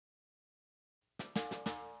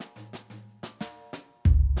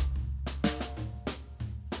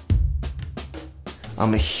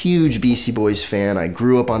I'm a huge Beastie Boys fan. I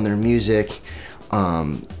grew up on their music.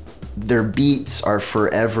 Their beats are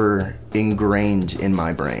forever ingrained in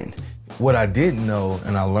my brain. What I didn't know,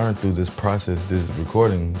 and I learned through this process, this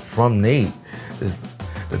recording from Nate, is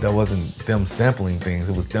that wasn't them sampling things,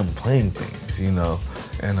 it was them playing things, you know?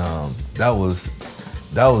 And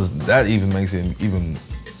that even makes it even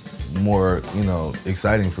more, you know,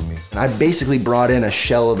 exciting for me. I basically brought in a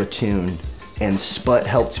shell of a tune, and Sput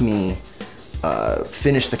helped me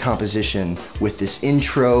finish the composition with this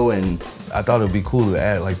intro. And I thought it'd be cool to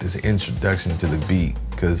add like this introduction to the beat,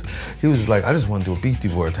 because he was like, I just want to do a Beastie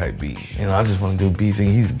Boy type beat. You know, I just want to do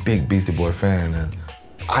Beastie. He's a big Beastie Boy fan. And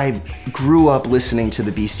I grew up listening to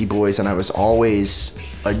the Beastie Boys, and I was always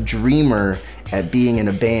a dreamer at being in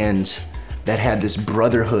a band that had this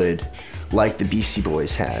brotherhood like the Beastie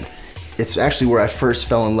Boys had. It's actually where I first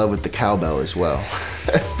fell in love with the cowbell as well.